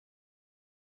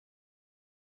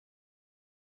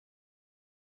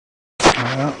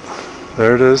Yeah,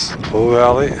 there it is, Bow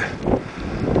Valley.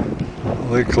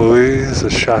 Lake Louise, a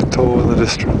chateau in the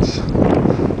distance.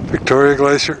 Victoria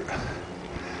Glacier,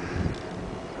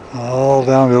 all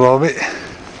down below me.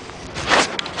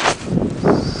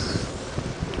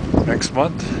 Next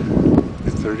month,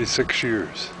 36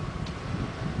 years.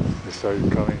 I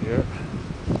started coming here.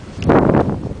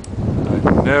 I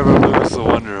never lose the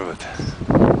wonder of it. It's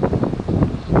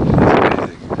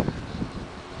amazing.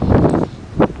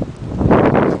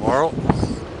 Tomorrow,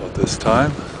 about this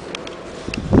time,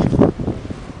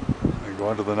 I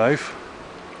go into the knife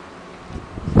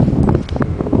to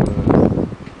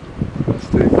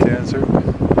prostate cancer.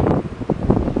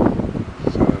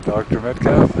 So Dr.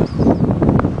 Metcalf,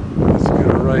 let's get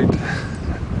it right.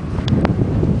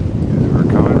 We're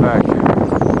coming back here.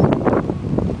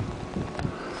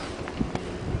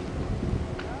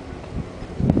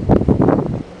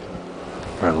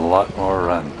 For a lot more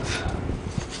runs.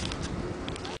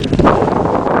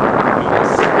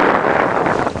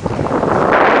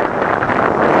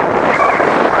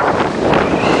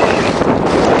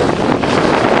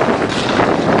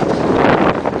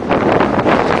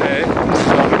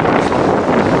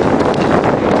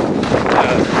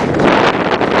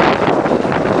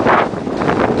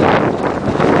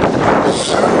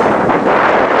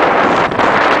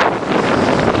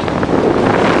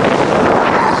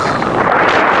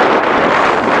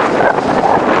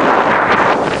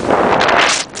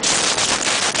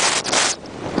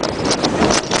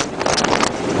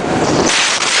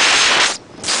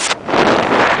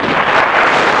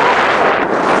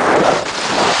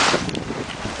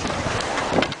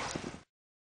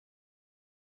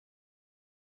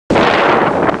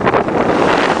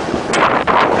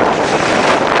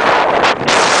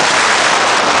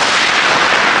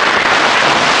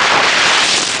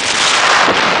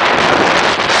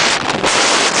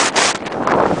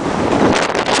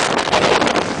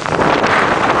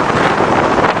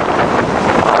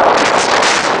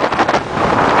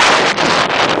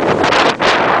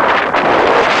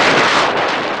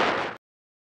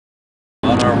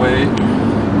 Way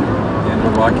into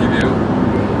Rocky View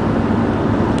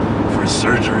for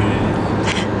surgery.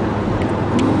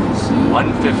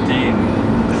 1:15.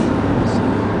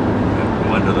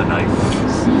 Under the knife.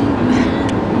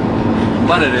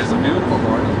 But it is a beautiful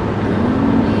morning.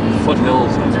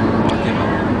 Foothills of Rocky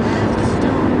Mountain.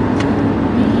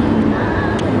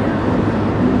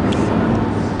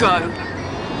 Go.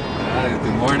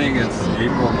 Good morning. It's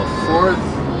April the 4th.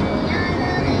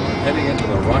 Heading into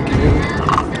the Rocky View.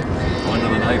 Going to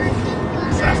the knife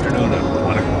this afternoon at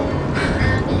 1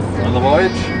 o'clock. On the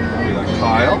voyage, we got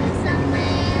Kyle.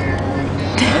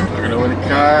 And we're going to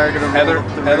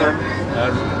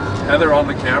Heather on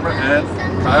the camera, and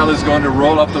Kyle is going to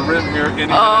roll up the rim here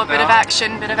any Oh, minute bit now. of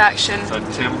action, bit of action. It's a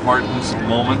Tim Hortons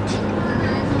moment.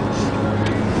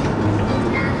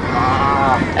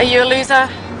 Are you a loser?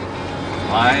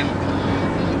 Mine.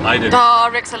 I did. Oh,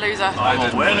 Rick's a loser. I'm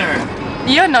a winner.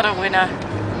 You're not a winner.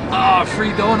 Ah,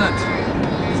 free donut.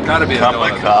 It's got to be a Cup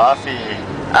donut. of coffee.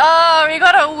 Oh, we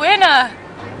got a winner.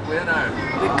 Winner.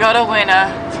 We got a winner.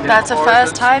 That's the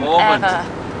first time moment. ever.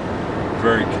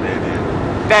 Very Canadian.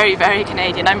 Very, very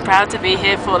Canadian. I'm proud to be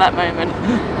here for that moment.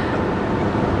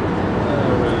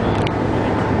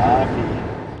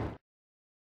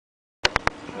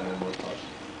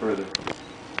 Further.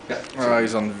 Yeah. Oh,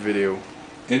 he's on video.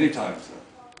 Anytime, sir.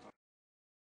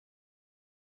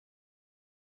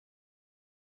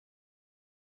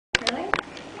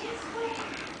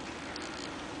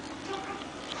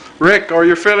 Rick, are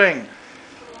you filling?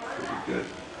 Pretty good.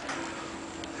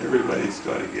 Everybody's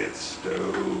got to get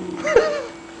stoned.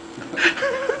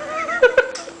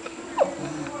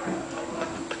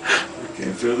 We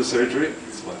came through the surgery.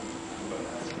 It's what?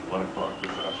 1 o'clock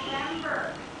this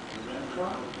afternoon.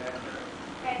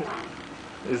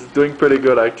 He's doing pretty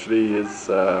good actually. He's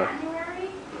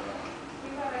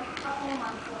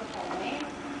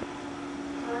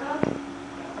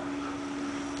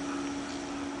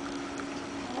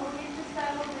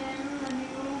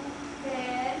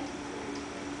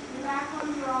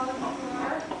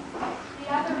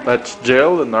that's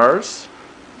Jill, the nurse.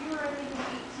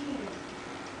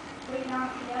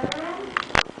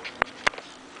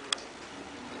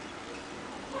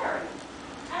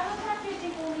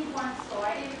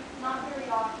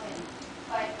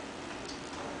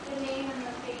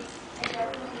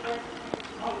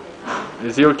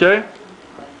 Is he okay?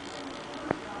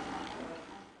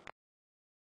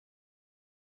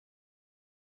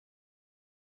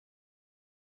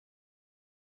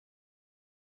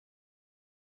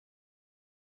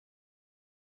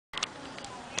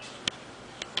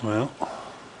 Well,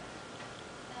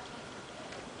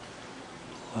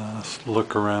 Last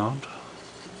look around.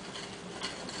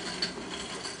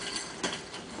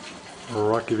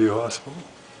 Rocky View Hospital.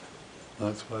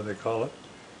 That's why they call it.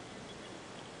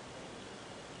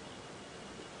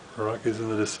 Rockies in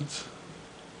the distance.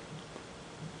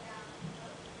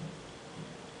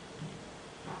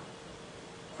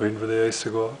 Waiting for the ice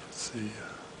to go off. It's the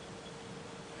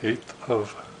 8th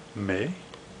of May.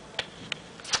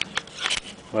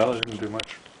 Well, I didn't do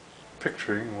much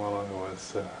picturing while I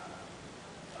was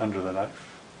under the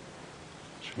knife.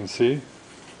 As you can see,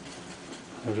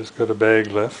 I've just got a bag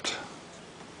left,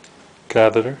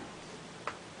 catheter.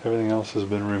 Everything else has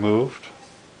been removed.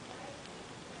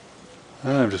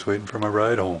 And I'm just waiting for my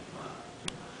ride home.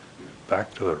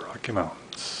 Back to the Rocky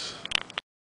Mountains.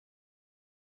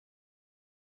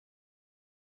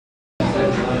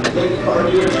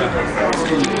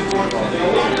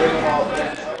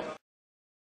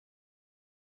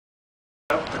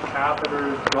 The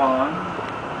catheter is gone.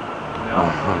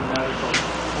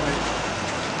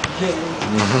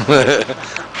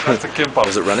 That's a Kimpa.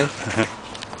 Is it running? Is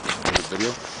it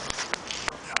video?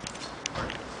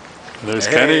 There's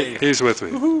Kenny. He's with me.